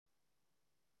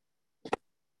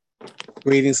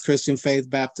Greetings, Christian Faith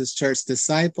Baptist Church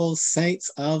disciples,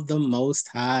 saints of the Most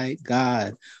High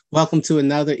God. Welcome to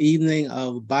another evening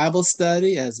of Bible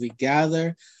study as we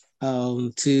gather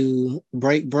to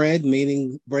break bread,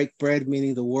 meaning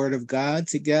the Word of God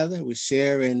together. We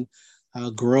share in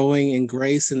growing in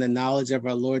grace and the knowledge of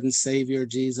our Lord and Savior,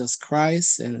 Jesus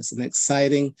Christ. And it's an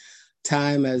exciting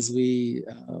time as we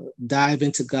dive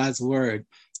into God's Word.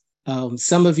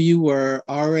 Some of you we were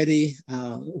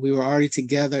already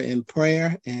together in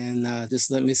prayer. And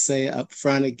just let me say up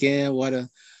front again, what a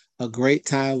great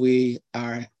time we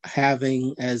are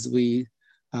having as we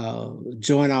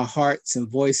join our hearts and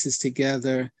voices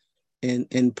together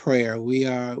in prayer. We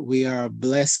are a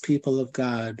blessed people of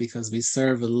God because we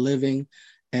serve a living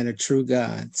and a true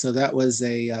God. So that was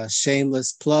a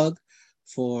shameless plug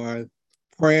for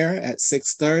prayer at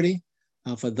 6:30.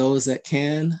 For those that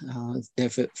can,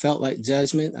 if it felt like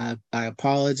judgment, I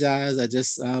apologize. I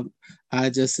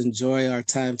just enjoy our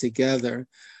time together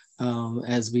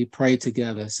as we pray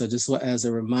together. So just as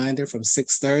a reminder, from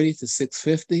 6:30 to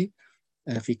 6:50,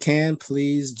 if you can,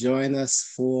 please join us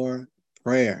for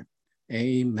prayer.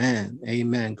 Amen.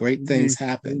 Amen. Great things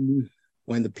happen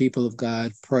when the people of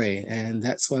God pray, and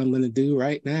that's what I'm going to do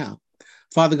right now.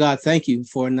 Father God, thank you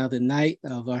for another night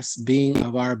of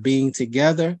our being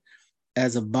together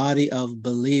as a body of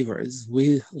believers.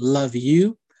 We love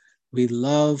you. We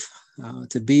love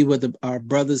to be with our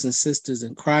brothers and sisters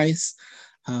in Christ.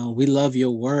 We love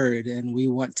your word, and we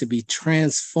want to be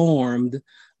transformed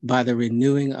by the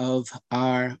renewing of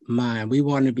our mind. We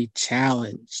want to be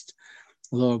challenged.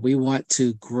 Lord, we want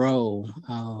to grow.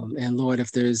 And Lord,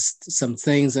 if there's some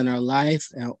things in our life,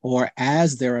 or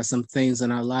as there are some things in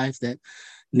our life that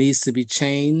needs to be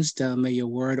changed, may your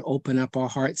word open up our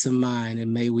hearts and mind,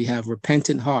 and may we have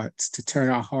repentant hearts to turn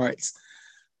our hearts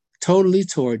totally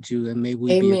toward you, and may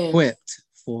we be Amen. equipped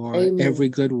for every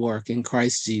good work in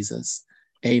Christ Jesus.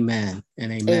 Amen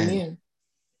and amen. Amen.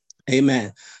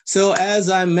 Amen. So as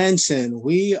I mentioned,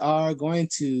 we are going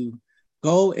to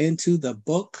go into the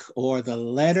book or the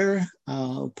letter,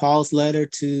 Paul's letter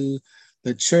to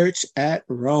the church at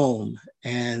Rome.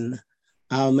 And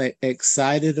I'm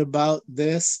excited about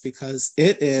this because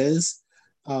it is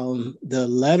the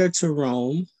letter to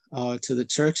Rome, to the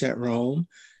church at Rome,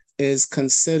 is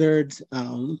considered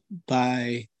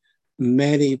by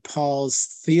many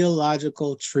Paul's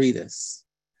theological treatise.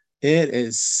 It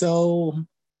is so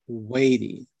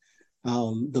weighty.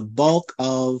 The bulk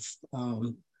of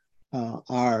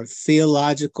our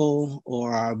theological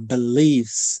or our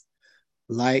beliefs,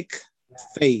 like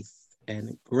faith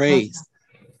and grace,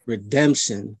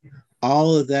 redemption,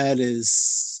 all of that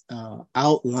is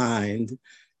outlined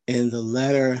in the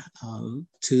letter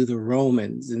to the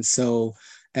Romans. And so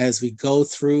as we go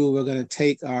through, we're going to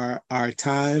take our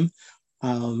time.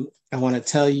 I want to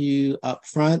tell you up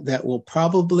front that we'll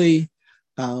probably,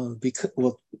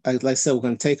 like I said, we're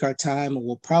going to take our time, and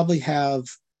we'll probably have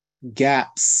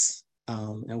gaps,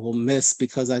 and we'll miss,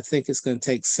 because I think it's going to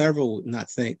take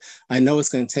I know it's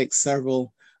going to take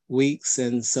several weeks.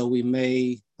 And so we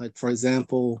may, like, for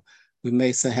example, we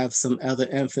may have some other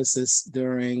emphasis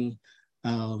during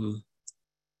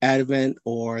Advent,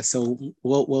 or so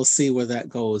we'll see where that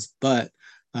goes. But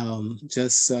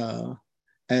just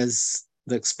as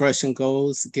the expression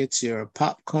goes, get your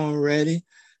popcorn ready,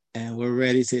 and we're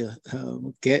ready to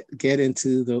get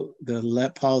into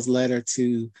the Paul's letter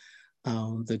to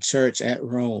the church at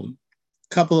Rome.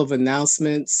 Couple of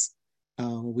announcements.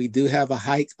 We do have a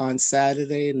hike on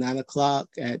Saturday, 9:00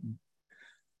 at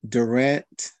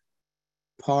Durant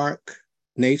Park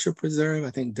Nature Preserve. I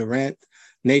think Durant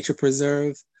Nature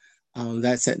Preserve.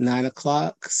 That's at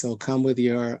 9:00. So come with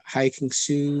your hiking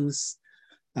shoes.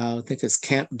 I think it's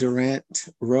Camp Durant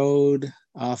Road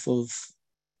off of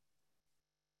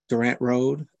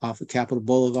Capitol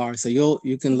Boulevard. So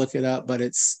you can look it up, but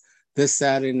it's this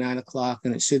Saturday, 9:00,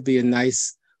 and it should be a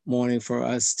nice morning for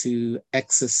us to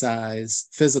exercise,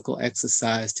 physical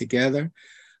exercise together.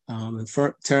 In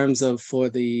terms of for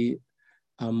the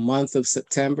month of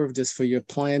September, just for your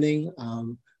planning,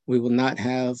 we will not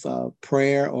have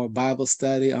prayer or Bible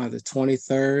study on the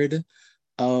 23rd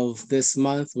of this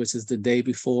month, which is the day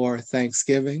before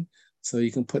Thanksgiving. So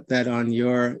you can put that on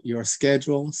your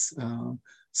schedules.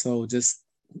 So just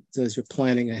as you're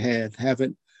planning ahead,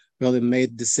 haven't really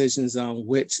made decisions on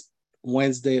which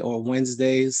Wednesday or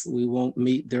Wednesdays we won't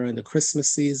meet during the Christmas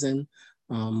season.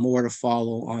 More to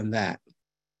follow on that.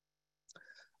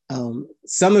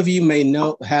 Some of you may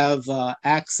have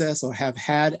access or have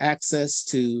had access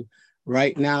to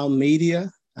Right Now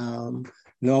Media.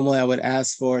 Normally I would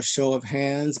ask for a show of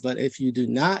hands, but if you do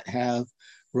not have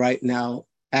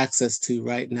access to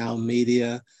Right Now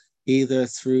Media, either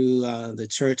through the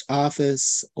church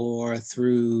office or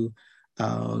through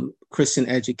Christian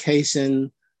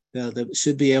education. That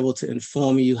should be able to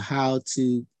inform you how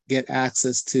to get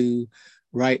access to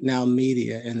Right Now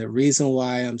Media. And the reason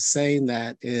why I'm saying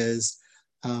that is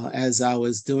as I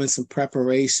was doing some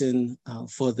preparation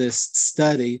for this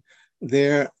study,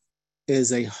 there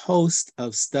is a host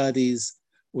of studies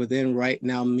within Right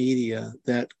Now Media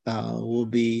that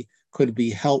could be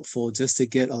helpful just to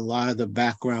get a lot of the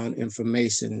background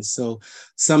information. And so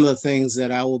some of the things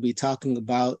that I will be talking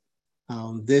about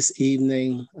this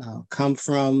evening come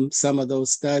from some of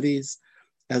those studies,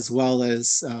 as well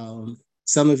as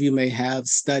some of you may have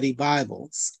study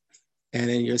Bibles. And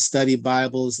in your study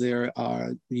Bibles, there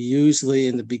are usually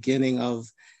in the beginning of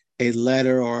a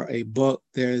letter or a book,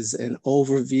 there's an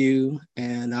overview,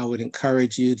 and I would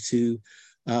encourage you to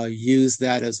use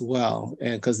that as well.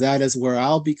 And because that is where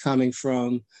I'll be coming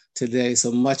from today.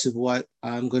 So much of what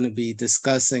I'm going to be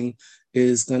discussing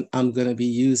I'm going to be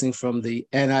using from the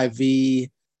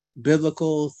NIV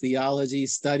Biblical Theology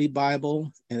Study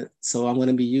Bible. And so I'm going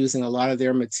to be using a lot of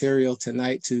their material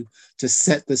tonight to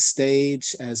set the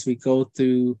stage as we go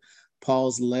through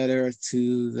Paul's letter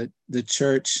to the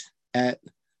church at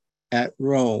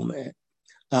Rome.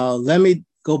 Let me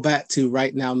go back to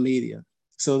Right Now Media.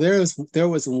 So there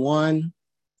was one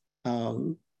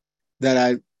that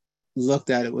I looked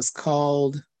at. It was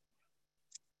called,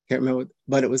 can't remember,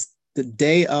 but it was the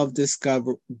Day of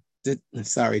Discovery.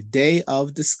 Day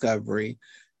of Discovery,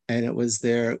 and it was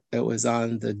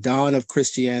on the dawn of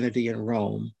Christianity in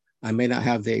Rome. I may not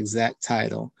have the exact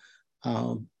title.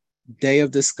 Day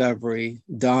of Discovery,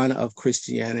 Dawn of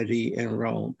Christianity in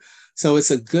Rome. So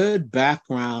it's a good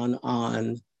background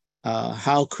on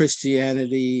how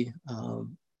Christianity, a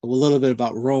little bit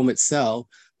about Rome itself,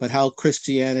 but how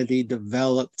Christianity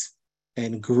developed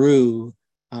and grew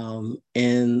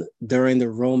during the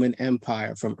Roman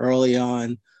Empire from early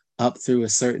on up through a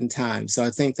certain time. So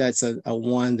I think that's a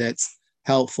one that's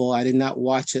helpful. I did not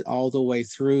watch it all the way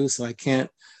through, so I can't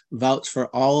vouch for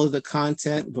all of the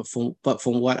content, but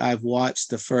from what I've watched,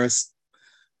 the first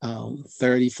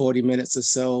 30, 40 minutes or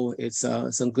so, it's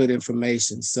some good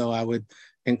information. So I would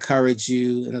encourage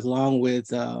you, and along with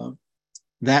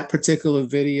that particular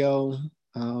video,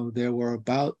 there were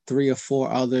about 3 or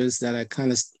 4 others that I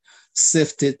kind of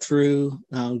sifted through,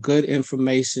 good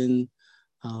information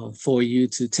for you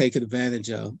to take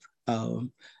advantage of.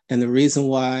 And the reason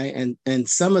why, and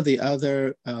some of the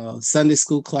other Sunday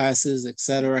school classes, et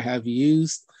cetera, have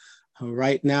used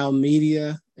Right Now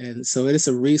Media. And so it is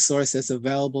a resource that's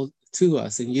available to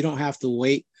us, and you don't have to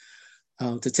wait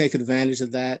to take advantage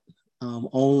of that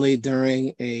only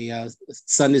during a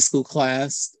Sunday school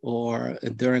class or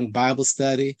during Bible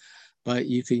study, but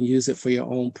you can use it for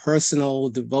your own personal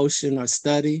devotion or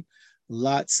study.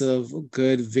 Lots of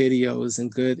good videos and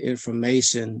good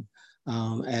information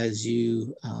as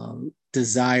you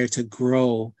desire to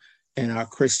grow in our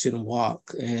Christian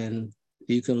walk. And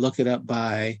you can look it up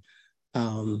by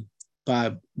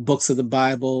books of the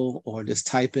Bible, or just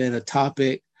type in a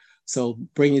topic. So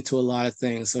bring you to a lot of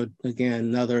things. So again,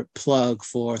 another plug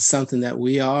for something that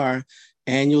we are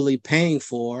annually paying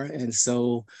for. And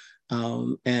so,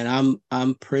 and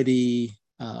I'm pretty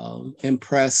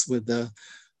impressed with the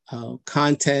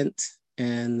content,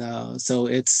 and so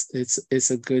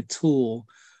it's a good tool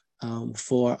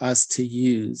for us to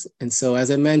use. And so,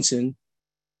 as I mentioned,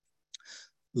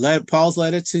 Paul's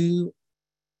letter to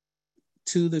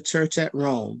the church at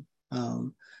Rome.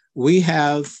 We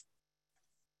have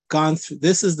gone through.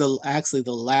 This is actually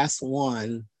the last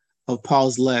one of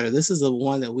Paul's letter. This is the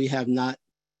one that we have not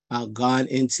gone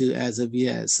into as of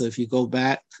yet. So if you go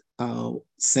back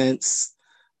since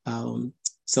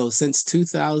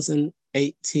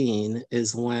 2018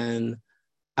 is when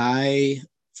I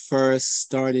first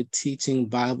started teaching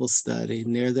Bible study.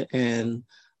 Near the end,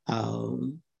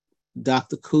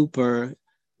 Dr. Cooper,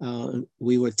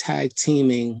 we were tag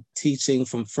teaming teaching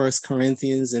from 1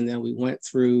 Corinthians, and then we went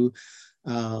through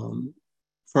 1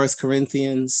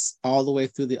 Corinthians all the way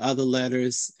through the other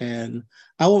letters. And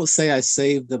I won't say I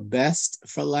saved the best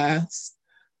for last,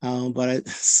 but I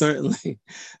certainly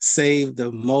saved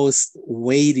the most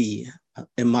weighty,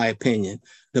 in my opinion,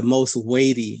 the most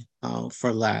weighty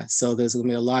for last. So there's going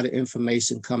to be a lot of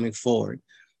information coming forward.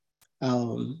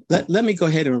 Let me go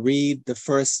ahead and read the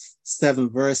first 7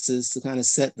 verses to kind of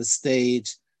set the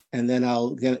stage. And then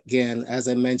again, as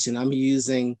I mentioned, I'm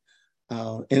using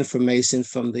information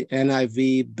from the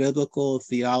NIV Biblical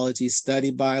Theology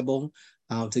Study Bible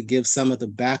to give some of the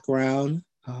background.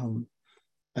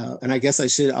 And I guess I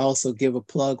should also give a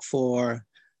plug for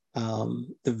the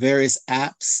various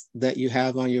apps that you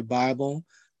have on your Bible.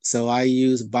 So I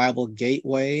use Bible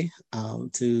Gateway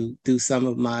to do some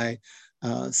of my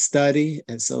study.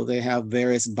 And so they have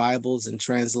various Bibles and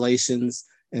translations.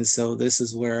 And so this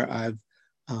is where I've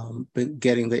been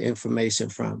getting the information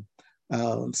from.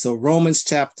 So Romans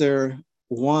chapter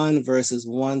 1, verses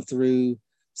 1 through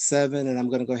 7, and I'm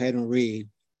going to go ahead and read.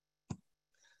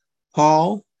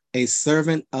 Paul, a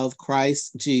servant of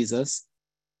Christ Jesus,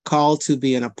 called to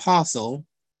be an apostle,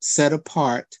 set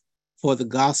apart for the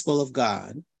gospel of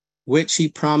God, which he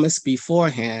promised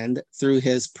beforehand through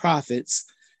his prophets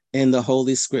in the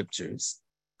Holy Scriptures,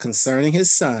 concerning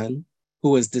his Son, who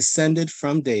was descended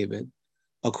from David,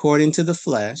 according to the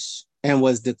flesh, and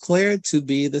was declared to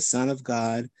be the Son of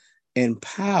God in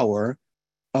power,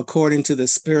 according to the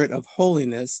Spirit of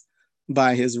holiness,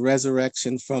 by his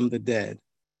resurrection from the dead,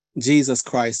 Jesus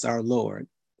Christ our Lord,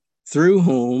 through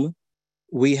whom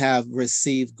we have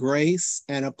received grace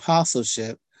and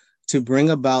apostleship to bring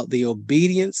about the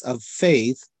obedience of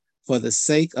faith for the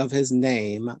sake of his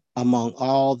name among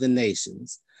all the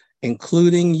nations,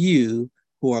 including you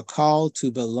who are called to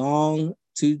belong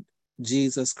to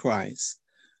Jesus Christ.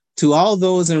 To all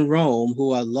those in Rome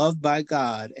who are loved by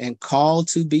God and called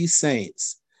to be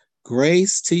saints,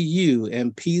 grace to you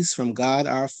and peace from God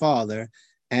our Father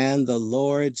and the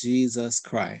Lord Jesus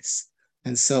Christ.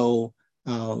 And so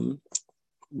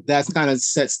that kind of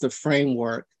sets the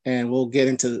framework, and we'll get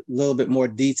into a little bit more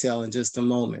detail in just a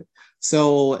moment.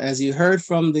 So as you heard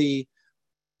from the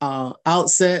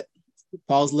outset,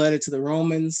 Paul's letter to the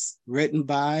Romans, written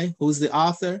by, who's the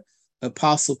author?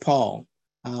 Apostle Paul.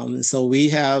 And so we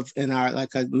have in our,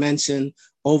 like I mentioned,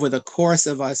 over the course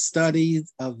of our study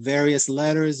of various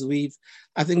letters,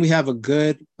 I think we have a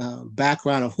good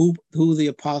background of who the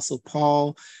Apostle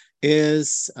Paul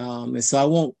is. And so I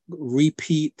won't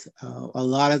repeat a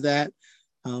lot of that.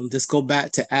 Just go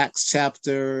back to Acts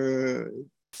chapter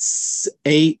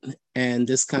 8 and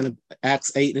just kind of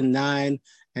Acts 8 and 9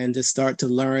 and just start to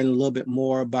learn a little bit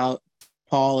more about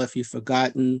Paul if you've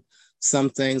forgotten some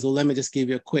things. Well, let me just give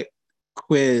you a quick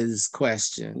quiz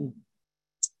question.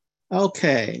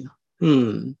 Okay.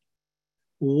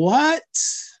 What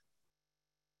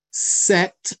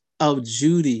sect of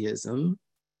Judaism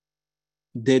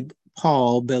did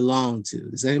Paul belong to?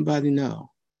 Does anybody know?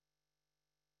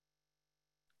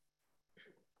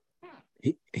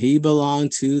 He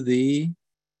belonged to the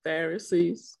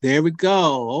Pharisees. There we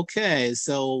go. Okay,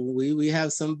 so we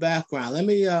have some background. Let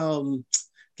me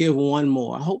give one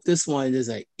more. I hope this one is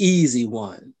an easy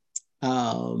one.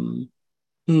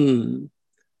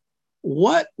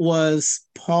 What was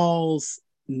Paul's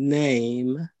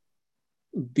name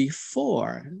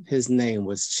before his name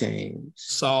was changed?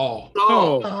 Saul.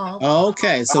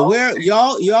 Okay, so where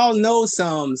y'all know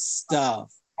some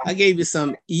stuff. I gave you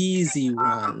some easy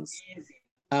ones.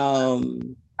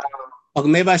 Okay,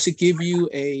 maybe I should give you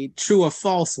a true or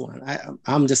false one.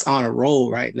 I'm just on a roll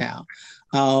right now.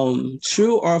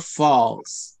 True or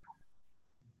false?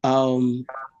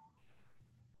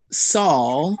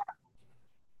 Saul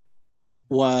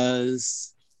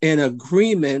was in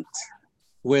agreement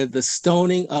with the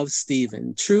stoning of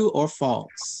Stephen. True or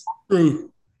false?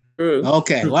 True.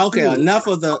 Okay, well, okay, enough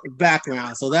of the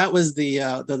background. So that was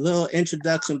the little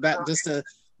introduction back just to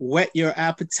whet your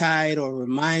appetite or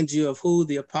remind you of who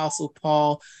the Apostle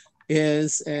Paul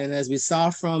is. And as we saw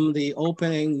from the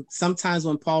opening, sometimes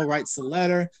when Paul writes a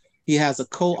letter, he has a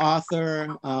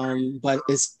co-author, but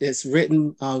it's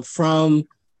written from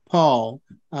Paul.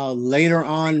 Later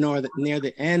on, near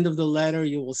the end of the letter,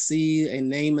 you will see a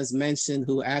name is mentioned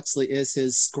who actually is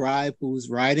his scribe who's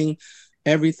writing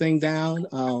everything down.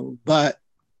 But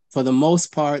for the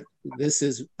most part, this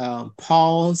is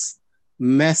Paul's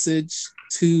message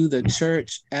to the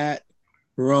church at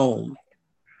Rome.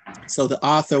 So the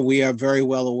author we are very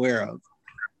well aware of.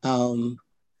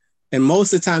 And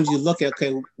most of the times you look at,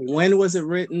 okay, when was it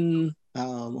written?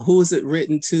 Who is it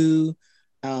written to?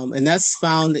 And that's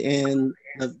found in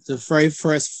the very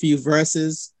first few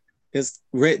verses. It's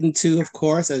written to, of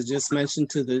course, as just mentioned,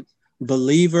 to the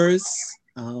believers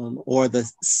or the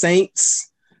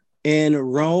saints in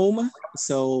Rome.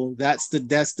 So that's the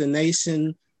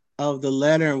destination of the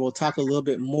letter, and we'll talk a little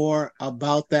bit more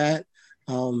about that.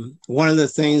 One of the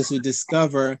things we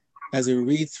discover as we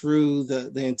read through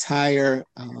the entire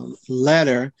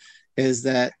letter is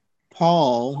that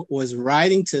Paul was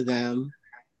writing to them,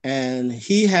 and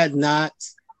he had not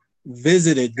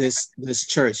visited this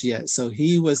church yet. So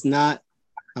he was not,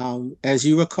 as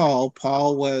you recall,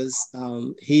 Paul was,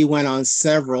 he went on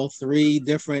three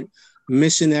different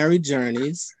missionary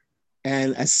journeys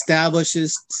and established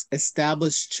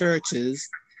churches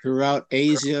throughout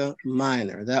Asia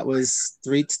Minor. That was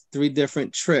three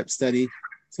different trips that he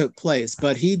took place,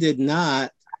 but he did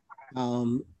not.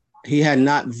 He had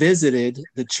not visited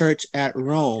the church at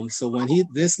Rome. So when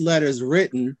this letter is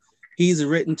written, he's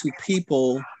written to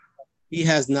people he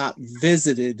has not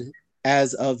visited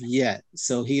as of yet.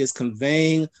 So he is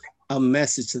conveying a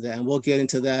message to them. And we'll get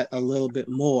into that a little bit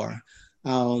more.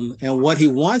 And what he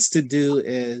wants to do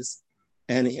is,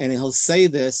 and he'll say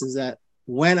this, is that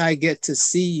when I get to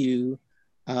see you,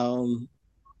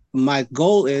 my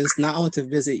goal is not only to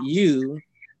visit you,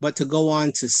 but to go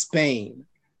on to Spain.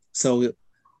 So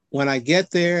when I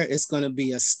get there, it's going to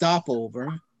be a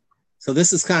stopover. So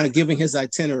this is kind of giving his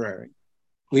itinerary.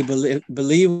 We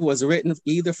believe it was written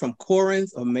either from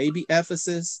Corinth or maybe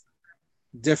Ephesus.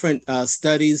 Different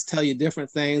studies tell you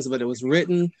different things, but it was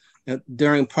written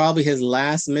during probably his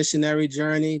last missionary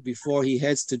journey before he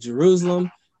heads to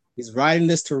Jerusalem. He's writing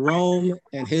this to Rome,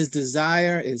 and his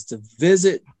desire is to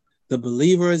visit the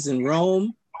believers in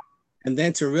Rome and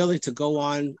then to go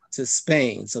on to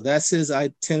Spain. So that's his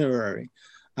itinerary.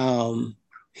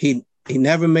 He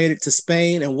never made it to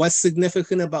Spain. And what's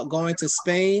significant about going to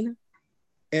Spain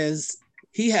is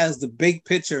he has the big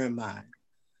picture in mind.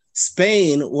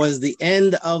 Spain was the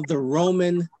end of the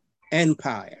Roman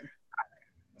Empire.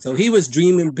 So he was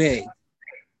dreaming big.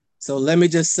 So let me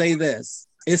just say this.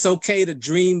 It's okay to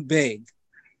dream big.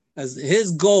 As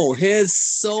his goal, his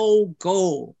sole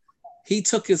goal, he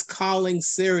took his calling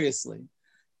seriously.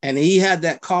 And he had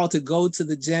that call to go to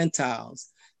the Gentiles.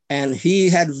 And he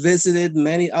had visited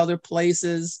many other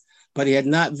places, but he had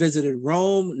not visited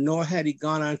Rome, nor had he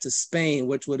gone on to Spain,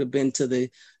 which would have been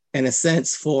in a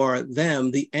sense for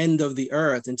them, the end of the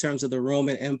earth in terms of the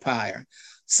Roman Empire.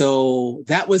 So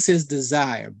that was his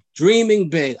desire, dreaming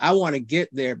big. I want to get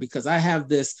there because I have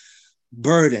this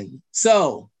burden.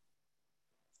 So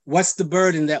what's the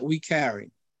burden that we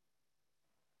carry?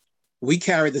 We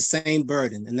carry the same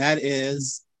burden, and that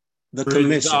is the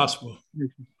commission. Gospel.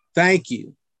 Thank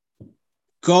you.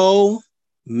 Go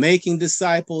making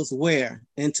disciples where?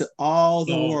 Into all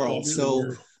the world.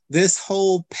 So this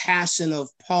whole passion of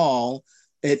Paul,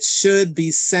 it should be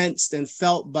sensed and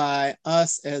felt by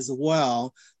us as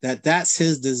well, that's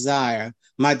his desire.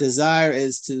 My desire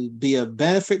is to be a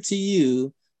benefit to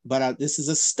you, but this is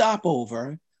a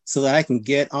stopover so that I can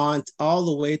get on all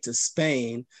the way to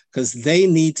Spain because they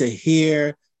need to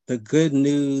hear the good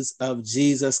news of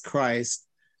Jesus Christ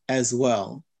as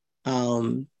well.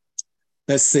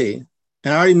 Let's see.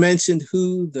 And I already mentioned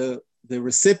who the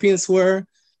recipients were.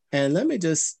 And let me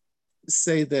just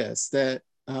say this, that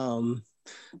you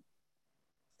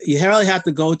really have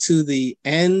to go to the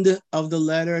end of the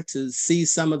letter to see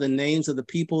some of the names of the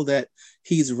people that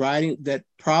he's writing, that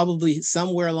probably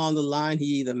somewhere along the line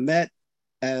he either met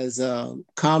as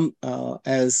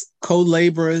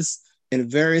co-laborers in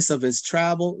various of his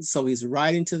travels. So he's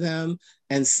writing to them.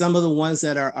 And some of the ones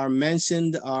that are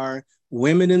mentioned are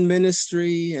women in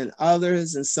ministry and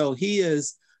others. And so he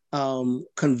is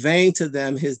conveying to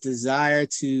them his desire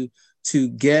to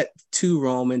get to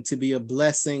Rome and to be a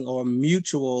blessing or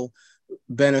mutually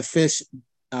beneficial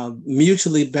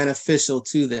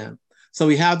to them. So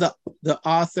we have the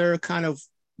author, kind of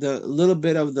the little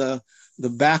bit of the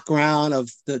background of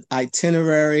the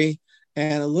itinerary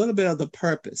and a little bit of the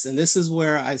purpose. And this is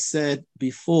where I said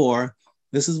before,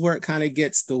 this is where it kind of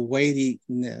gets the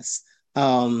weightiness.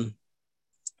 Many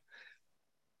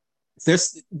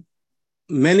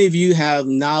of you have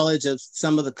knowledge of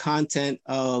some of the content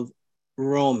of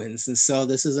Romans. And so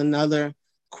this is another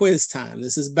quiz time.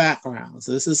 This is background.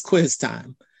 So this is quiz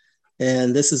time.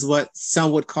 And this is what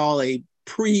some would call a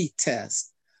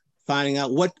pre-test, finding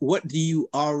out what do you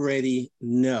already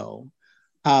know.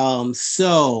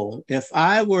 So if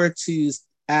I were to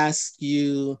ask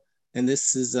you, and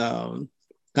this is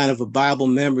kind of a Bible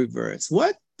memory verse,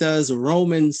 what does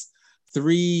Romans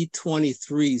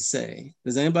 3:23 say?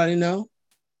 Does anybody know?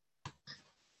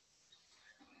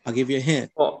 I'll give you a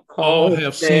hint. All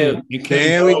have sinned.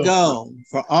 There we go.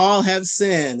 For all have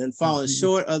sinned and fallen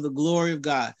short of the glory of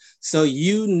God. So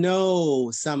you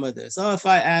know some of this. Oh, if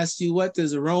I asked you, what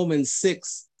does Romans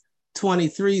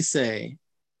 6:23 say?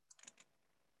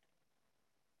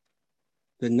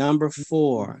 The number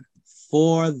 4.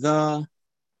 For the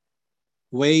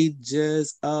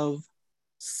wages of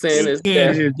sin is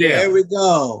death. There we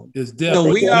go. It's death.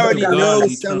 So we already know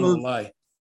some of life.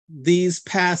 These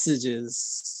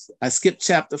passages. I skipped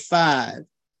chapter 5.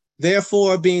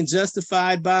 Therefore, being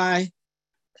justified by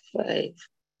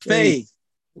faith,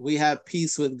 we have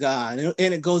peace with God.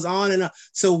 And it goes on and on.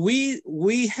 So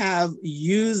we have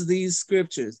used these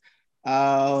scriptures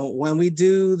when we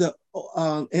do the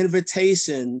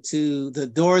invitation to the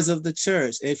doors of the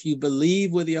church. If you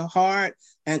believe with your heart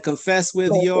and confess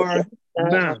with your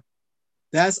Now,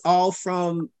 That's all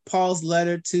from Paul's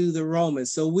letter to the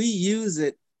Romans. So we use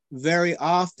it very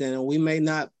often, and we may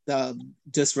not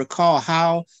just recall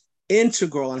how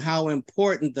integral and how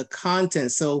important the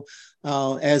content. So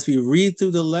as we read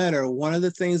through the letter, one of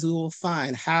the things we will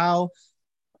find how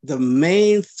the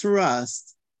main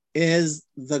thrust is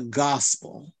the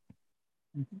gospel.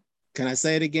 Can I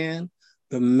say it again?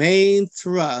 The main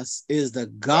thrust is the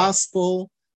gospel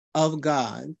of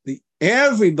God.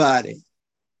 Everybody,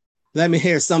 let me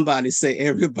hear somebody say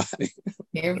everybody.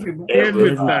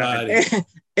 everybody.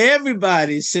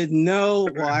 Everybody should know,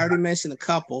 well, I already mentioned a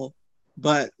couple,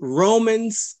 but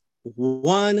Romans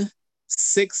 1,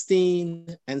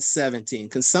 16, and 17.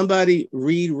 Can somebody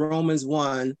read Romans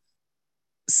 1,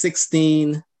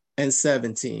 16, and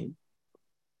 17?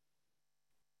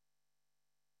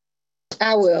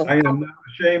 I will. I am not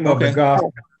ashamed of the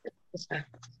gospel,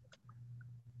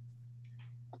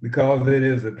 because it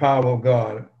is the power of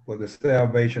God for the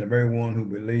salvation of everyone who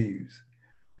believes.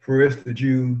 First the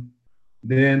Jew,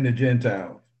 then the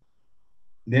Gentile,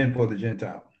 then for the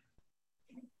Gentile.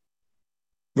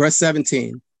 Verse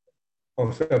 17.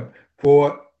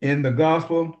 For in the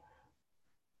gospel,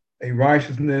 a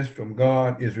righteousness from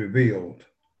God is revealed,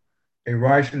 a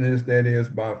righteousness that is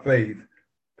by faith,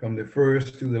 from the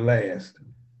first to the last,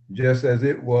 just as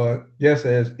it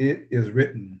is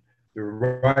written, the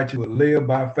righteous will live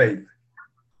by faith.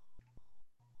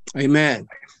 Amen.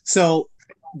 So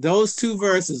those two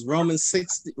verses,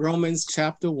 Romans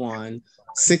chapter 1,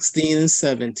 16 and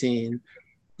 17,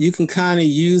 you can kind of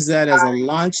use that as a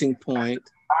launching point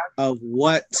of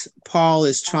what Paul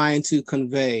is trying to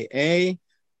convey.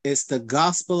 It's the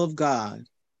gospel of God.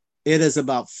 It is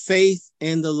about faith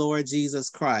in the Lord Jesus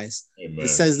Christ. Amen. It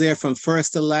says there from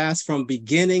first to last, from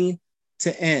beginning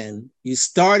to end. You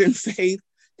start in faith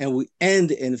and we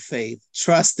end in faith,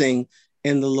 trusting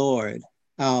in the Lord.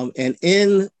 And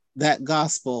in that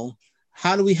gospel,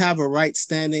 how do we have a right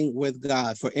standing with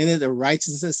God? For in it, the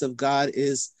righteousness of God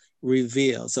is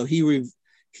revealed. So he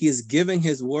is giving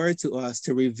his word to us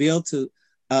to reveal to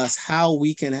us how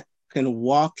we can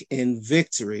walk in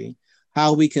victory,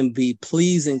 how we can be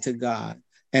pleasing to God.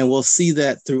 And we'll see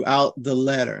that throughout the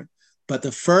letter. But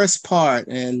the first part,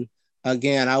 and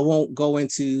again, I won't go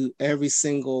into every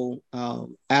single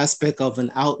aspect of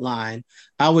an outline.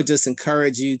 I would just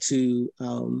encourage you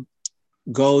to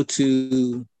go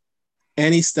to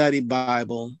any study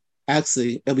Bible.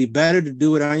 Actually, it'll be better to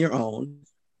do it on your own.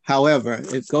 However,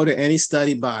 go to any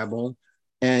study Bible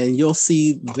and you'll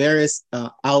see various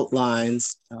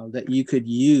outlines that you could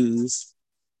use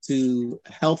to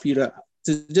help you to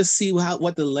just see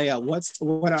what the layout,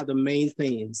 what are the main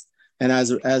themes. And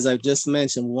as I've just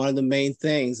mentioned, one of the main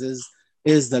things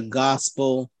is the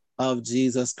gospel of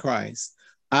Jesus Christ.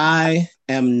 I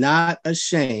am not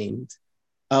ashamed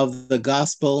of the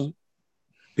gospel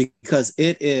because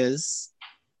it is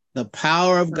the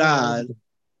power of God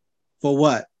for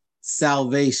what?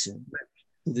 Salvation.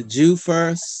 The Jew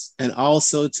first and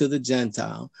also to the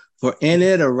Gentile. For in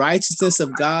it a righteousness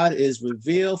of God is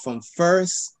revealed from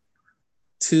first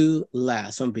to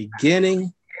last, from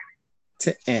beginning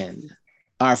to end.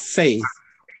 Our faith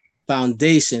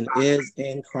foundation is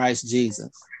in Christ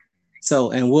Jesus.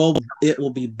 So, and it will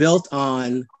be built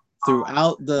on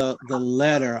throughout the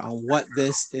letter on what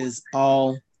this is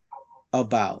all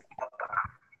about.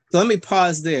 So let me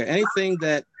pause there. Anything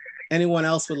that anyone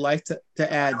else would like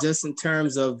to add, just in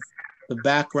terms of the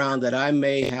background that I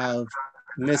may have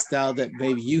missed out, that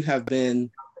maybe you have been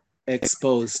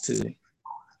exposed to?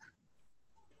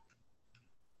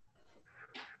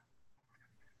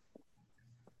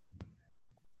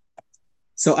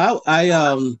 So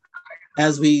I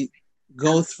as we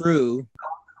go through,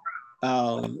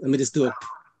 let me just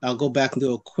I'll go back and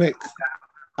do a quick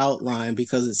outline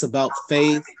because it's about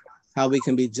faith, how we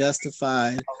can be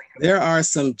justified. There are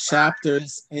some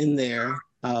chapters in there.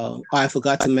 I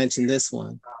forgot to mention this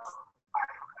one.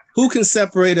 Who can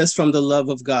separate us from the love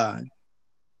of God?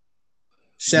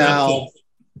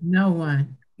 No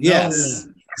one. Yes.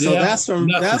 So Yeah,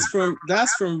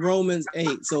 that's from Romans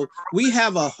 8. So we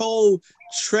have a whole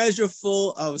treasure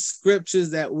full of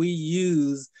scriptures that we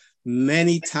use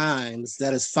many times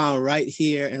that is found right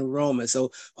here in Romans.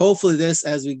 So hopefully this,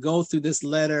 as we go through this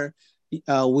letter,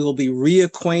 we'll be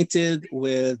reacquainted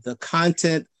with the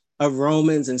content of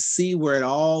Romans and see where it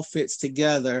all fits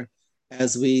together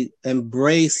as we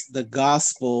embrace the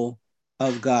gospel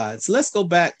of God. So let's go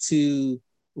back to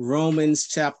Romans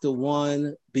chapter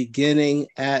 1, beginning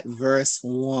at verse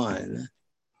 1.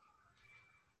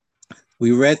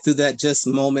 We read through that just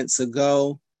moments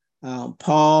ago.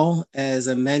 Paul, as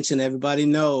I mentioned, everybody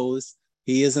knows,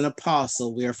 he is an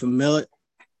apostle. We are familiar.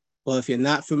 Well, if you're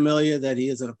not familiar that he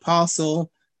is an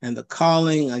apostle, and the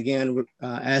calling, again,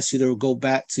 ask you to go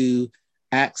back to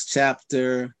Acts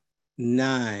chapter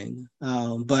 9.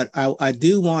 But I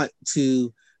do want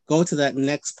to go to that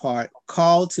next part,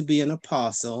 called to be an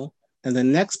apostle. And the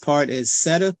next part is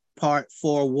set apart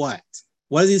for what?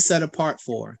 What is he set apart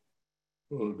for?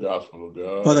 For the gospel of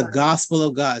God. For the gospel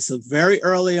of God. So very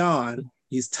early on,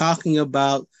 he's talking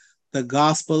about the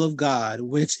gospel of God,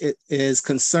 which it is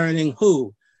concerning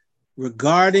who?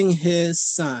 Regarding his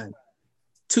son.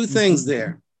 Two things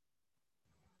there.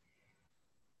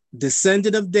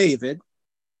 Descendant of David.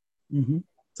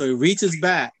 So he reaches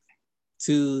back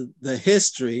to the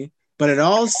history, but it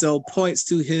also points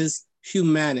to his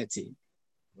humanity.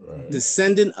 Right.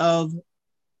 Descendant of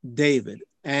David.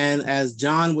 And as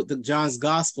John's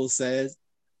gospel says,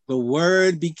 the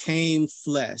word became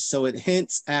flesh. So it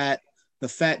hints at the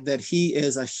fact that he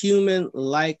is a human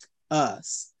like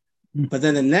us. But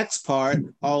then the next part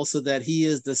also that he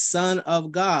is the Son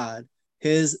of God,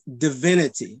 his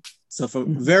divinity. So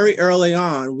from very early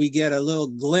on, we get a little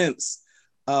glimpse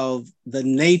of the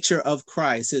nature of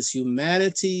Christ, his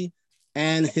humanity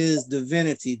and his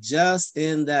divinity, just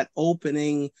in that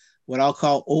opening, what I'll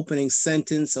call opening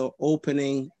sentence or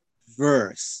opening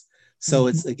verse. So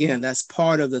it's, again, that's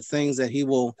part of the things that he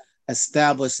will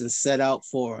establish and set out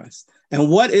for us. And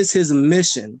what is his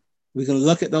mission? We can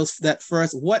look at that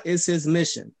first. What is his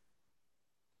mission?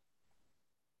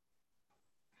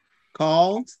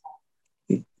 Called,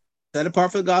 set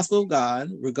apart for the gospel of God,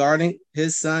 regarding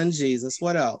his son Jesus.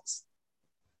 What else?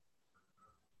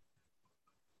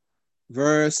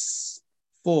 Verse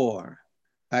 4.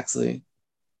 Actually,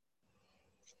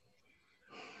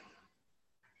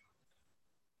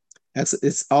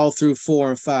 it's all through 4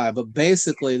 and 5, but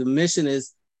basically the mission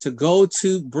is to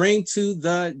bring to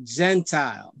the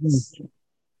Gentiles.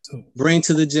 Bring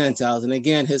to the Gentiles. And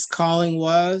again, his calling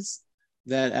was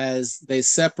that as they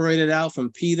separated out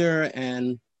from Peter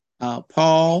and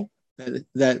Paul,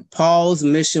 that Paul's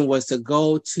mission was to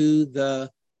go to the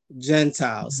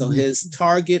Gentiles. So his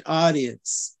target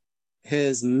audience,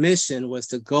 his mission was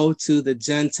to go to the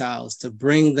Gentiles, to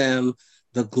bring them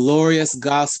the glorious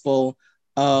gospel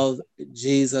of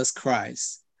Jesus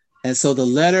Christ. And so the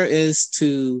letter is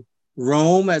to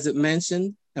Rome, as it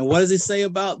mentioned. And what does he say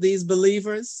about these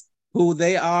believers? Who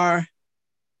they are,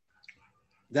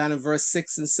 down in verse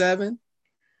 6 and 7.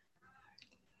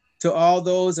 To all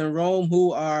those in Rome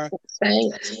who are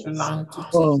Saints.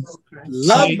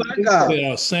 loved by God. They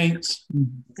are saints.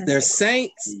 They're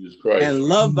saints and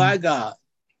loved by God.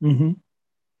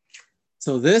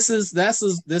 So this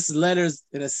letter's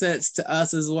in a sense to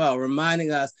us as well,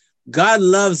 reminding us God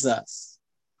loves us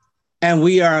and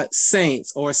we are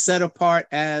saints or set apart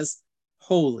as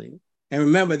holy. And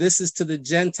remember, this is to the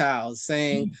Gentiles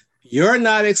saying, you're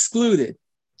not excluded.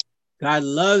 God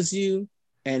loves you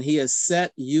and he has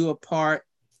set you apart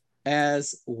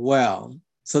as well.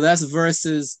 So that's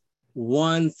verses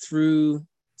 1 through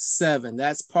 7.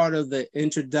 That's part of the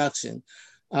introduction.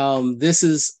 This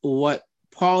is what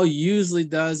Paul usually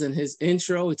does in his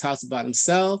intro. He talks about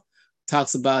himself,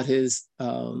 talks about his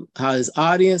how his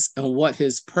audience and what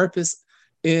his purpose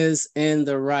is in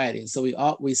the writing. So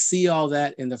we see all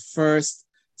that in the first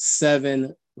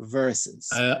 7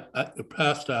 verses.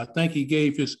 Pastor, I think he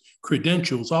gave his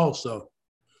credentials also,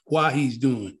 why he's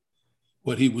doing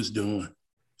what he was doing.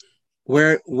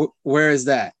 Where is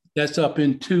that? That's up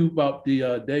in 2 about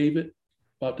the David,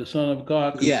 about the Son of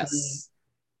God.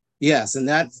 Yes, and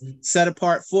that's set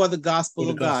apart for the gospel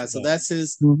of God. So that's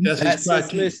his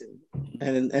mission.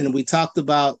 And we talked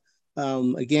about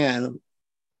again,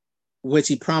 which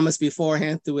he promised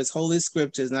beforehand through his holy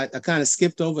scriptures. And I kind of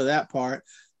skipped over that part.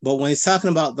 But when he's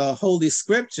talking about the holy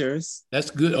scriptures,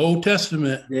 that's good. Old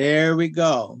Testament. There we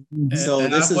go. So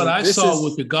and this what I this saw is,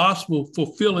 with the gospel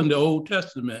fulfilling the Old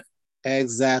Testament.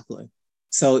 Exactly.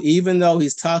 So even though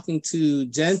he's talking to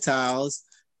Gentiles,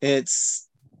 it's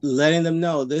letting them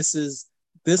know this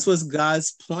was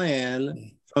God's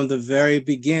plan from the very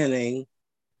beginning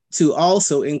to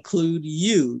also include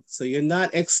you. So you're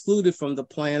not excluded from the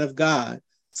plan of God.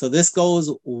 So this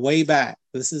goes way back.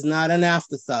 This is not an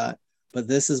afterthought, but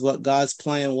this is what God's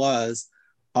plan was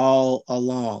all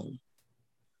along.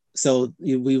 So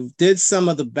we did some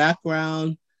of the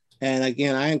background. And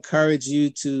again, I encourage you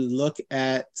to look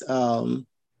at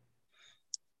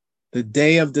the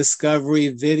Day of Discovery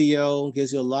video.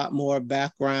 Gives you a lot more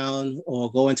background,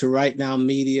 or go into Right Now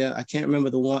Media. I can't remember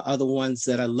the other ones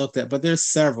that I looked at, but there's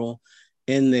several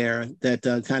in there that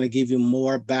kind of give you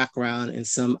more background and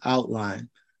some outline.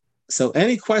 So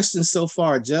any questions so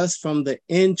far, just from the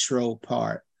intro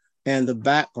part and the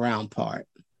background part?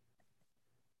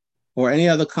 Or any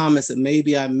other comments that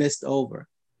maybe I missed over?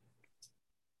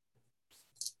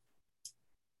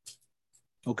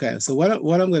 Okay, so what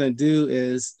I'm going to do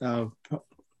is, I'm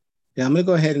going to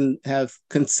go ahead and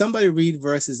can somebody read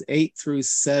verses 8 through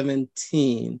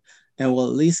 17, and we'll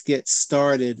at least get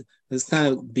started. This kind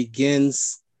of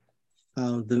begins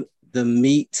the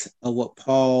meat of what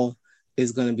Paul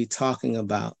is going to be talking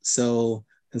about. So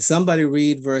can somebody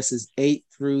read verses 8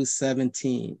 through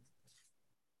 17?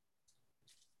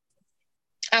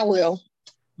 I will.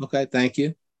 Okay, thank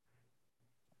you.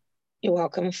 You're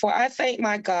welcome. For I thank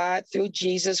my God through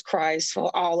Jesus Christ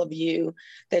for all of you,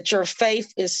 that your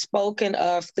faith is spoken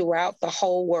of throughout the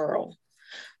whole world.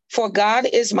 For God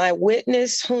is my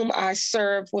witness, whom I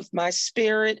serve with my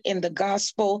spirit in the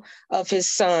gospel of his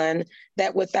Son,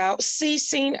 that without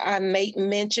ceasing I make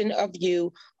mention of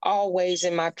you always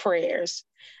in my prayers,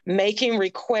 making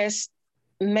requests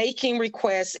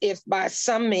if by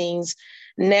some means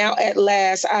now at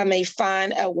last I may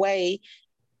find a way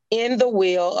in the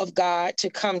will of God to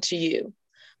come to you.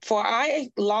 For I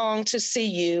long to see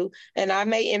you, and I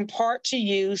may impart to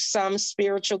you some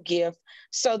spiritual gift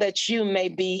so that you may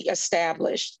be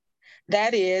established.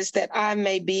 That is, that I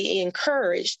may be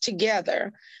encouraged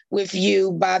together with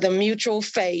you by the mutual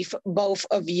faith, both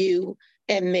of you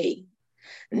and me.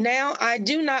 Now, I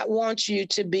do not want you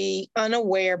to be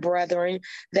unaware, brethren,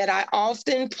 that I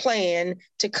often planned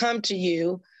to come to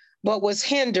you, but was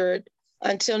hindered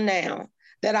until now,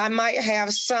 that I might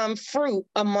have some fruit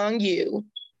among you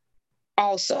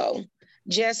also,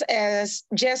 just as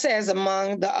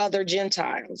among the other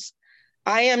Gentiles.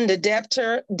 I am the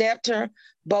debtor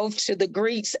both to the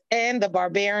Greeks and the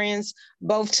barbarians,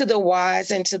 both to the wise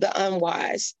and to the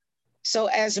unwise. So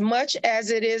as much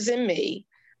as it is in me,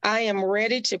 I am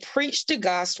ready to preach the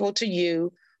gospel to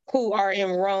you who are in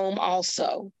Rome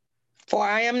also. For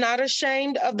I am not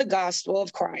ashamed of the gospel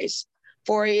of Christ,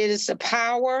 for it is the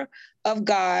power of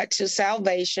God to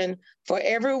salvation for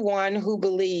everyone who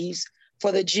believes,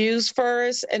 for the Jews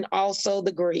first and also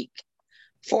the Greek.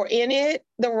 For in it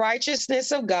the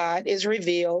righteousness of God is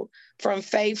revealed from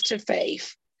faith to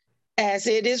faith. As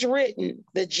it is written,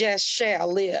 the just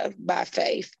shall live by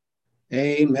faith.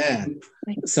 Amen.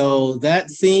 So that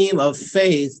theme of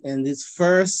faith in these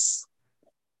first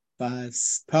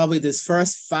this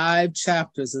first 5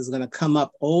 chapters is going to come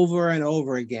up over and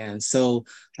over again. So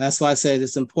that's why I said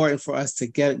it's important for us to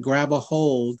grab a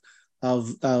hold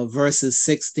of verses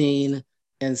 16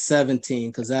 and 17,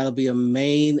 because that'll be a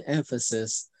main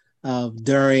emphasis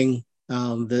during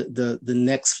the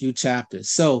next few chapters.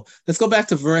 So let's go back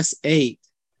to verse 8.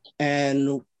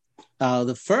 And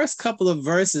the first couple of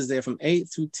verses there from 8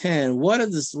 through 10, what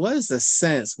is the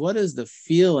sense? What is the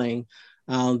feeling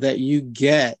that you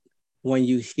get when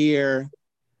you hear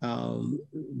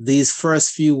these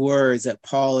first few words that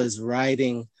Paul is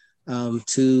writing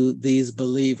to these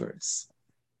believers?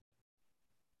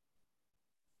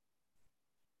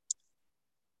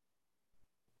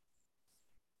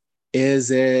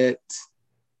 Is it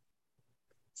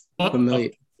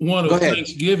familiar? One of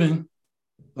Thanksgiving.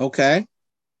 Okay.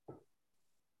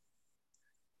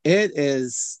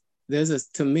 There's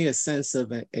to me a sense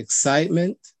of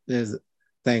excitement. There's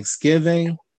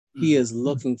Thanksgiving. He is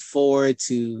looking forward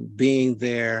to being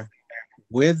there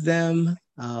with them.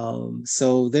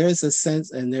 So there's a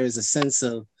sense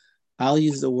of, I'll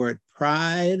use the word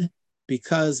pride,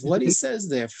 because what he says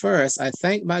there first, I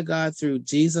thank my God through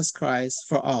Jesus Christ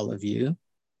for all of you,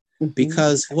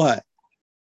 because what?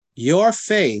 Your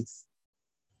faith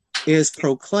is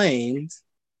proclaimed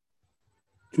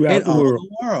throughout the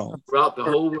world. Throughout the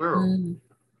whole world.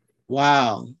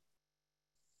 Wow.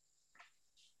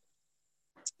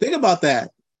 Think about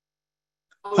that.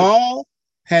 Paul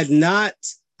had not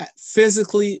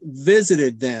physically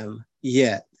visited them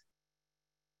yet,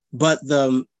 but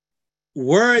the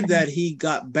word that he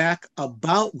got back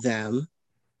about them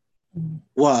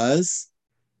was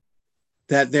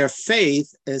that their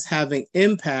faith is having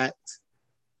impact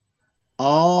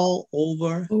all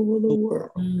over the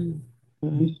world.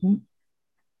 Mm-hmm.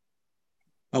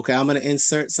 Okay, I'm going to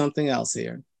insert something else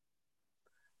here.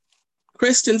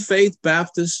 Christian Faith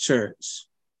Baptist Church,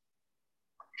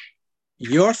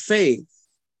 your faith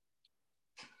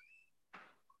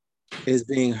is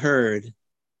being heard.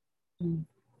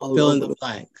 Fill in the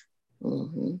blank.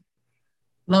 Mm-hmm.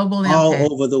 Global impact.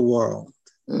 All over the world.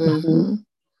 Mm-hmm.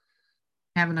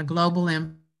 Having a global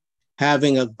impact.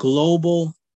 Having a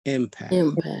global impact.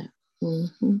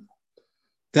 Mm-hmm.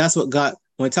 That's what God,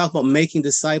 when we talk about making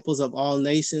disciples of all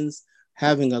nations,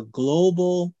 having a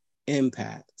global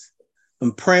impact.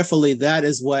 And prayerfully, that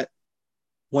is what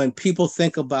when people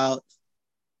think about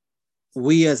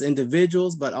we as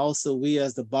individuals, but also we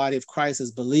as the body of Christ,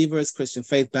 as believers, Christian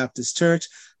Faith Baptist Church,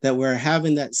 that we're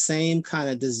having that same kind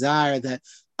of desire that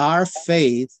our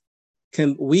faith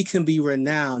we can be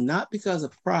renowned, not because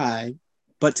of pride,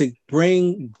 but to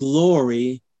bring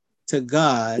glory to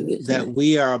God, that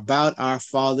we are about our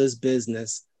Father's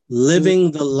business,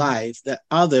 living the life that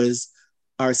others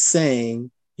are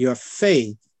saying your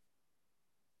faith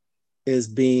is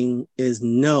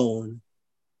known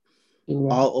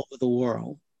all over the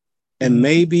world. And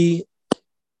maybe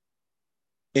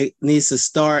it needs to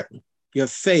start, your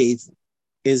faith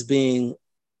is being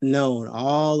known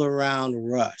all around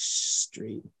Rush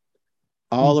Street,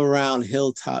 all around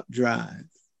Hilltop Drive,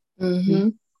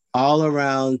 all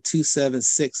around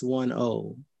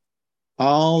 27610.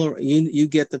 You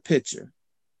get the picture.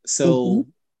 So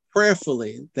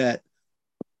prayerfully that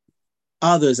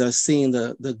others are seeing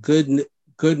the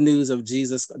good news of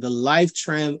Jesus, the life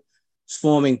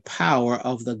transforming power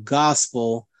of the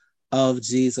gospel of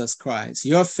Jesus Christ.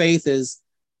 Your faith is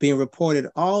being reported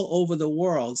all over the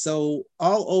world. So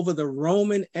all over the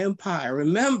Roman Empire.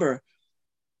 Remember,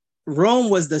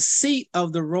 Rome was the seat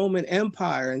of the Roman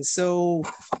Empire. And so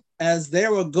as they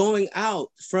were going out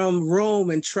from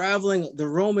Rome and traveling the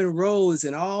Roman roads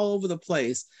and all over the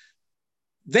place,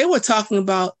 they were talking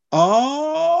about,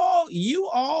 you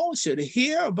all should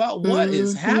hear about what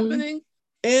is happening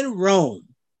in Rome.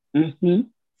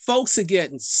 Folks are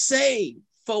getting saved.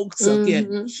 Folks are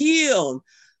getting healed.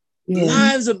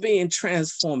 Lives are being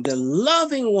transformed. They're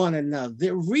loving one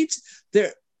another.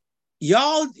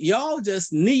 Y'all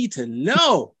just need to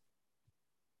know.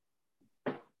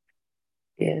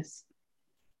 Yes.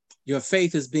 Your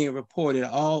faith is being reported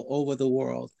all over the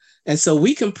world. And so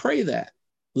we can pray that.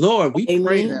 Lord, we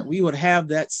pray that we would have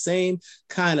that same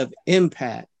kind of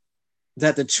impact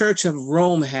that the Church of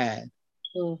Rome had.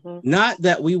 Not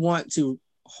that we want to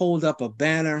hold up a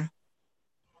banner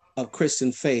of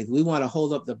Christian faith. We want to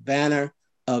hold up the banner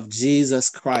of Jesus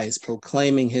Christ,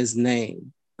 proclaiming his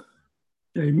name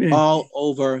all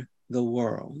over the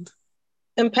world.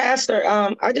 And Pastor,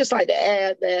 I just like to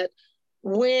add that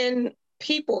when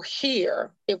people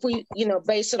hear, if we,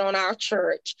 base it on our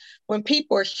church, when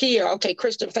people hear, okay,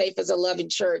 Christian Faith is a loving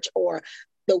church, or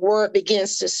the word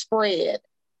begins to spread,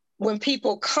 when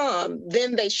people come,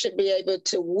 then they should be able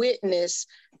to witness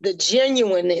the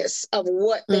genuineness of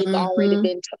what they've already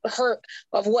been heard,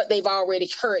 of what they've already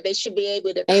heard. They should be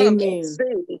able to come and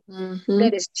see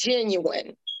that it's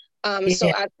genuine. So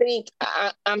I think,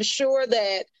 I'm sure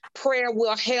that prayer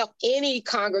will help any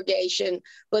congregation,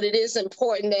 but it is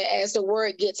important that as the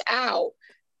word gets out,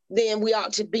 then we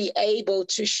ought to be able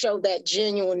to show that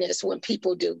genuineness when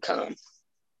people do come.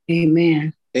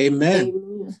 Amen.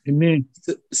 Amen. Amen.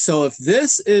 So if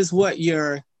this is what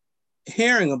you're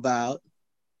hearing about,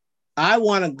 I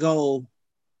want to go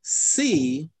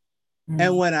see,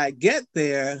 and when I get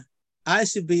there, I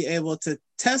should be able to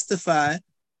testify,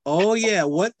 oh yeah,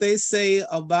 what they say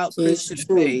about Christian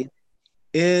faith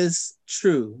is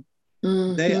true.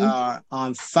 They are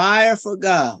on fire for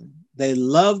God. They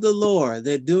love the Lord.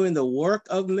 They're doing the work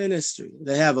of ministry.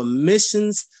 They have a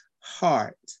missions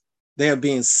heart. They are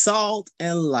being salt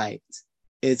and light.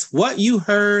 It's what you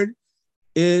heard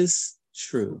is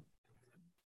true.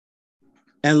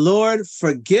 And Lord,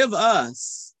 forgive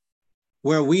us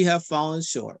where we have fallen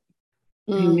short.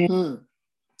 Amen.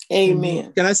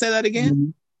 Can I say that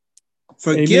again?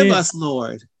 Forgive us,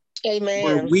 Lord,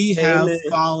 where we have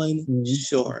fallen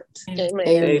short.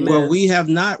 Where we have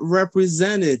not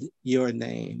represented your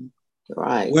name.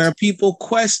 Right. Where people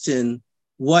question,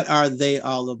 what are they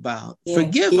all about?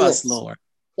 Forgive us, Lord.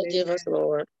 Forgive us,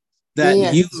 Lord.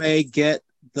 That you may get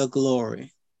the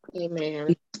glory.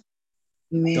 Amen.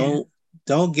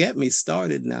 Don't get me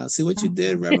started now. See what you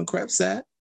did, Reverend Krebsat?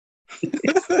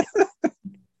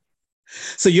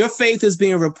 So your faith is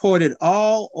being reported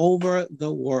all over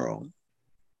the world.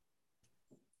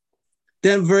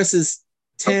 Then verses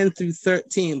 10 through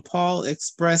 13, Paul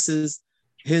expresses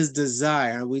his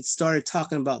desire. We started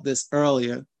talking about this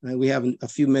earlier, and we have a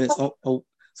few minutes so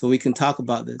we can talk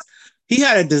about this. He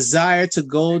had a desire to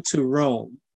go to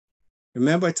Rome.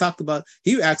 Remember, I talked about,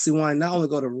 he actually wanted not only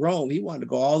to go to Rome, he wanted to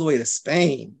go all the way to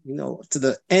Spain, to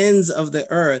the ends of the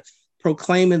earth,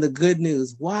 proclaiming the good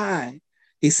news. Why?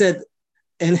 He said,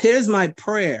 and here's my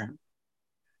prayer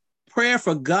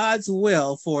for God's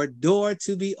will for a door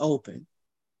to be open.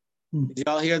 Did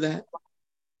y'all hear that?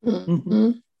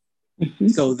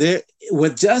 So there,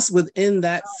 just within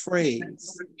that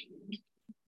phrase,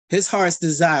 his heart's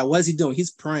desire, what is he doing?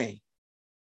 He's praying.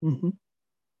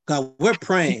 God, we're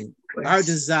praying. Our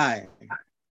desire,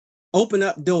 open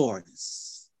up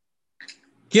doors.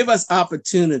 Give us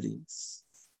opportunities.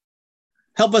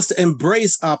 Help us to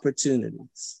embrace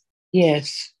opportunities.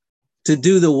 Yes. To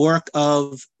do the work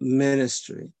of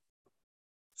ministry.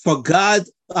 For God,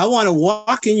 I want to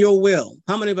walk in your will.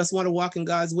 How many of us want to walk in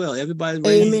God's will? Everybody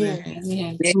raise their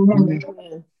hand.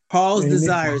 Amen. Paul's Amen.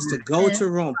 desire is to go to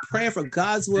Rome, praying for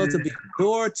God's will to be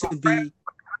door to be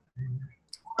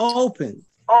open.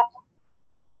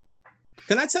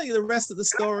 Can I tell you the rest of the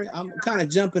story? I'm kind of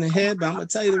jumping ahead, but I'm going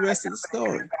to tell you the rest of the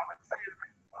story.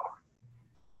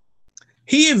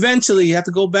 He eventually, you have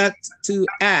to go back to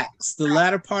Acts, the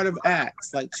latter part of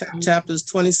Acts, like chapters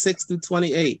 26 through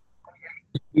 28.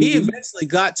 He eventually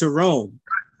got to Rome.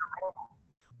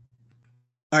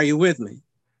 Are you with me?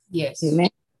 Yes. Amen.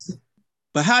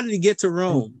 But how did he get to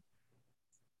Rome?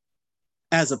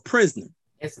 As a prisoner.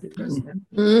 Yes, the president.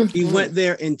 He went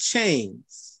there in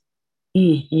chains.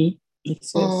 Mm-hmm.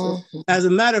 As a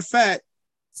matter of fact,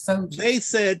 So they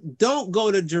said, don't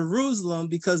go to Jerusalem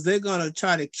because they're going to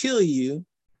try to kill you.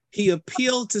 He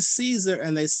appealed to Caesar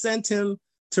and they sent him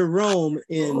to Rome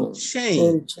in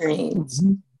chains.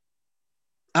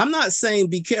 I'm not saying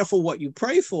be careful what you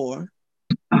pray for,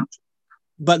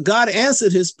 but God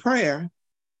answered his prayer,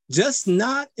 just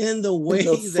not in the way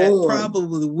that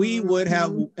probably we would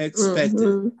have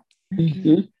expected.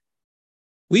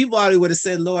 We probably would have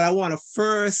said, Lord, I want a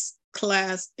first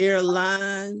class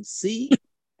airline seat,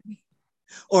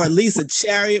 or at least a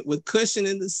chariot with cushion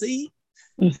in the seat.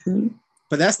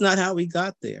 But that's not how we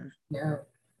got there. Yeah.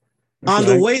 On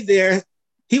the way there,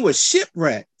 he was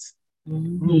shipwrecked.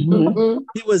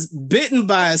 He was bitten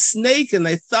by a snake and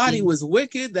they thought he was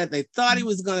wicked, that they thought he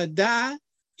was going to die.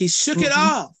 He shook it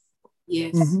off.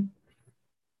 Yes.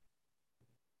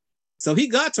 So he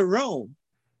got to Rome.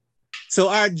 So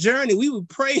our journey, we would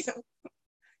pray,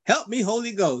 help me,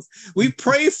 Holy Ghost. We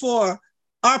pray for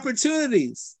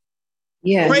opportunities.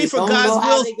 Yeah. Pray for God's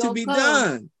will to be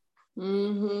done.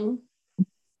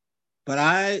 But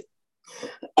I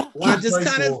want to just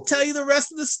kind of tell you the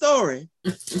rest of the story.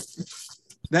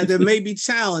 That there may be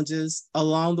challenges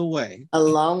along the way.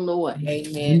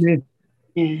 Amen.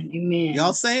 Amen.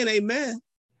 Y'all saying amen.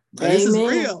 But this is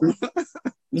real.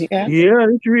 Yeah. Yeah,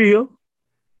 it's real.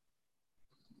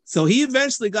 So he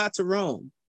eventually got to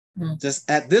Rome.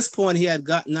 Just at this point, he had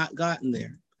not gotten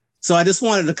there. So I just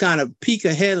wanted to kind of peek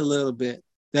ahead a little bit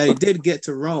that he did get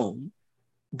to Rome,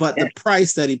 but the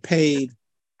price that he paid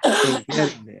in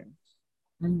getting there.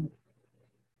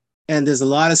 And there's a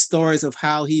lot of stories of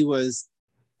how he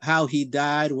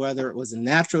died, whether it was a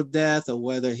natural death or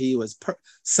whether he was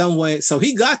some way. So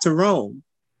he got to Rome.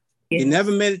 He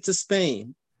never made it to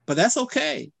Spain, but that's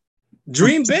okay.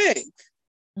 Dream big.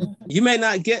 You may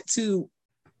not get to,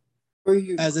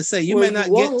 as I say, you may not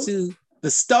get to the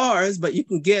stars, but you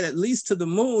can get at least to the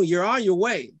moon. You're on your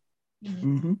way.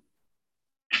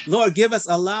 Lord,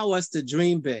 allow us to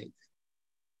dream big.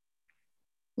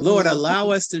 Lord,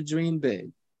 allow us to dream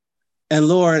big. And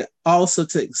Lord, also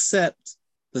to accept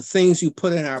the things you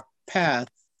put in our path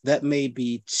that may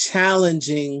be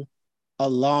challenging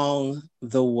along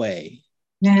the way.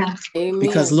 Yeah.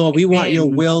 Because Lord, we want your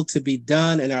will to be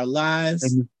done in our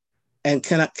lives. And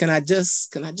can I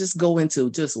just go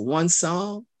into just one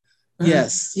song?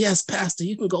 Yes, Pastor,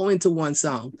 you can go into one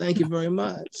song. Thank you very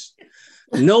much.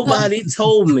 Nobody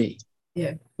told me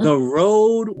the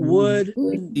road would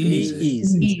be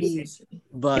easy,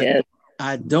 but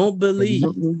I don't believe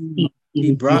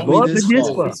he brought me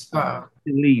this far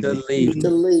to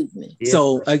leave me.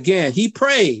 So again, he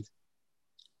prayed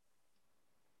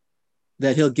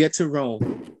that he'll get to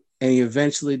Rome, and he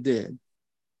eventually did.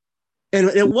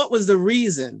 And what was the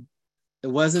reason? It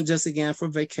wasn't just, again, for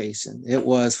vacation. It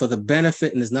was for the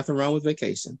benefit, and there's nothing wrong with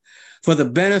vacation, for the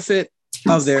benefit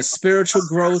of their spiritual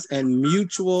growth and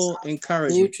mutual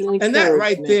encouragement. And that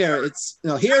right there, it's,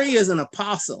 here he is an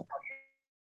apostle,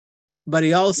 but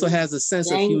he also has a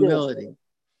sense of humility.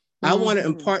 I want to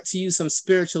impart to you some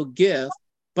spiritual gift,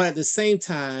 but at the same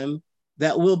time,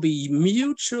 that will be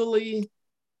mutually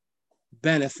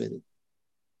benefited.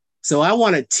 So I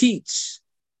want to teach,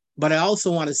 but I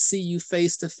also want to see you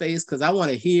face to face because I want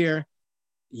to hear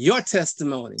your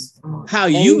testimony, how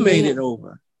you made it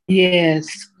over. Yes.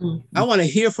 I want to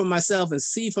hear from myself and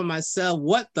see for myself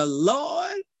what the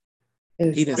Lord,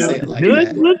 he didn't say it like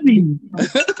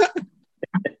that.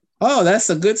 Oh, that's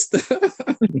a good stuff.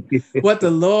 What the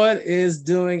Lord is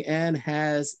doing and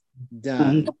has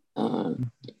done.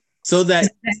 So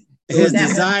that his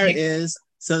desire is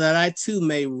so that I too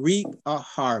may reap a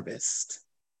harvest.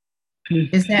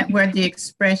 Is that where the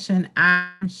expression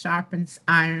iron sharpens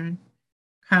iron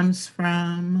comes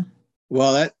from?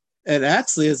 Well, it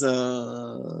actually is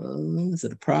is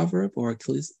it a proverb or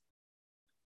Ecclesiastes?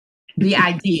 The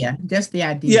idea, just the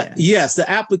Yeah, idea. yes, the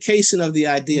application of the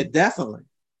idea definitely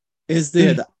is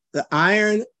there. The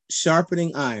iron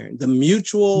sharpening iron, the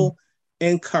mutual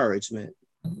encouragement.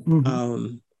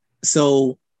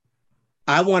 So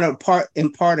I want to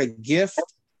impart a gift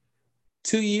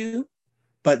to you,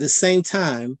 but at the same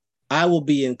time, I will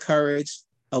be encouraged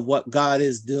of what God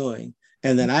is doing,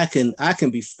 and then I can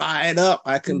be fired up.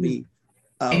 I can be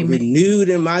renewed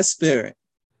in my spirit.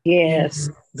 Yes.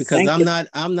 Because Thank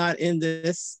I'm not in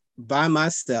this by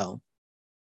myself.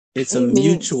 It's a Amen.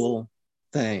 mutual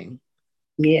thing.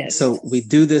 Yes. So we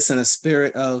do this in a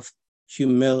spirit of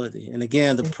humility. And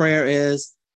again, the prayer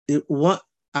is I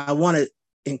want to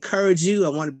encourage you. I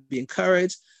want to be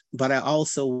encouraged, but I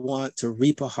also want to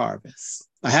reap a harvest.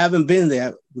 I haven't been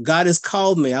there. God has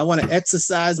called me. I want to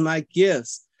exercise my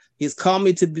gifts. He's called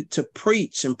me to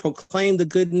preach and proclaim the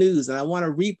good news, and I want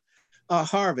to reap a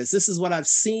harvest. This is what I've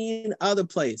seen other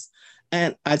places.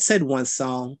 And I said one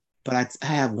song, but I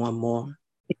have one more.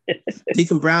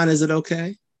 Deacon Brown, is it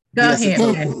okay? Go ahead.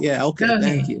 Okay. Yeah, okay. Go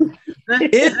Thank ahead. you.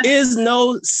 It is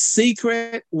no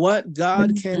secret what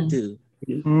God can do.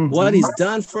 What he's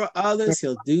done for others,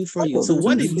 he'll do for you. So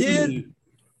what he did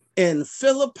in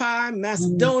Philippi,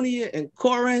 Macedonia, and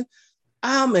Corinth,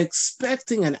 I'm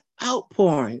expecting an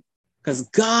outpouring because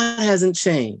God hasn't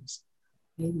changed.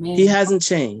 Amen. He hasn't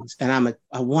changed. And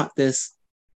I want this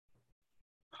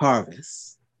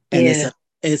harvest. And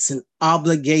it's an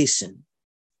obligation.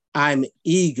 I'm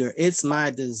eager. It's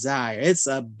my desire. It's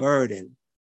a burden.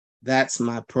 That's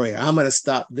my prayer. I'm going to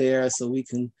stop there so we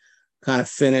can kind of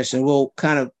finish, and we'll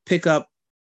kind of pick up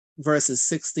verses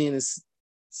 16 and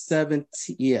 17.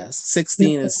 Yes,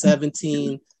 16 and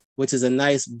 17, which is a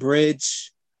nice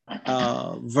bridge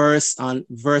verses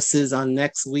on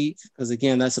next week, because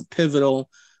again, that's a pivotal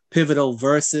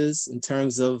verses in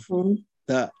terms of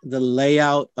the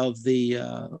layout of the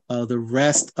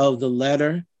rest of the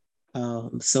letter.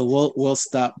 So we'll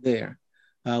stop there.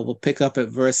 We'll pick up at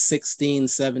verse 16,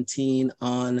 17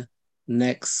 on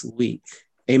next week.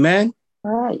 Amen.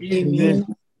 All right. Amen.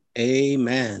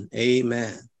 Amen.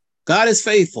 Amen. God is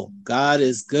faithful. God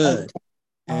is good.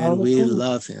 And we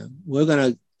love him. We're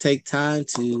going to take time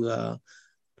to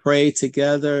pray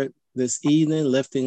together this evening, lifting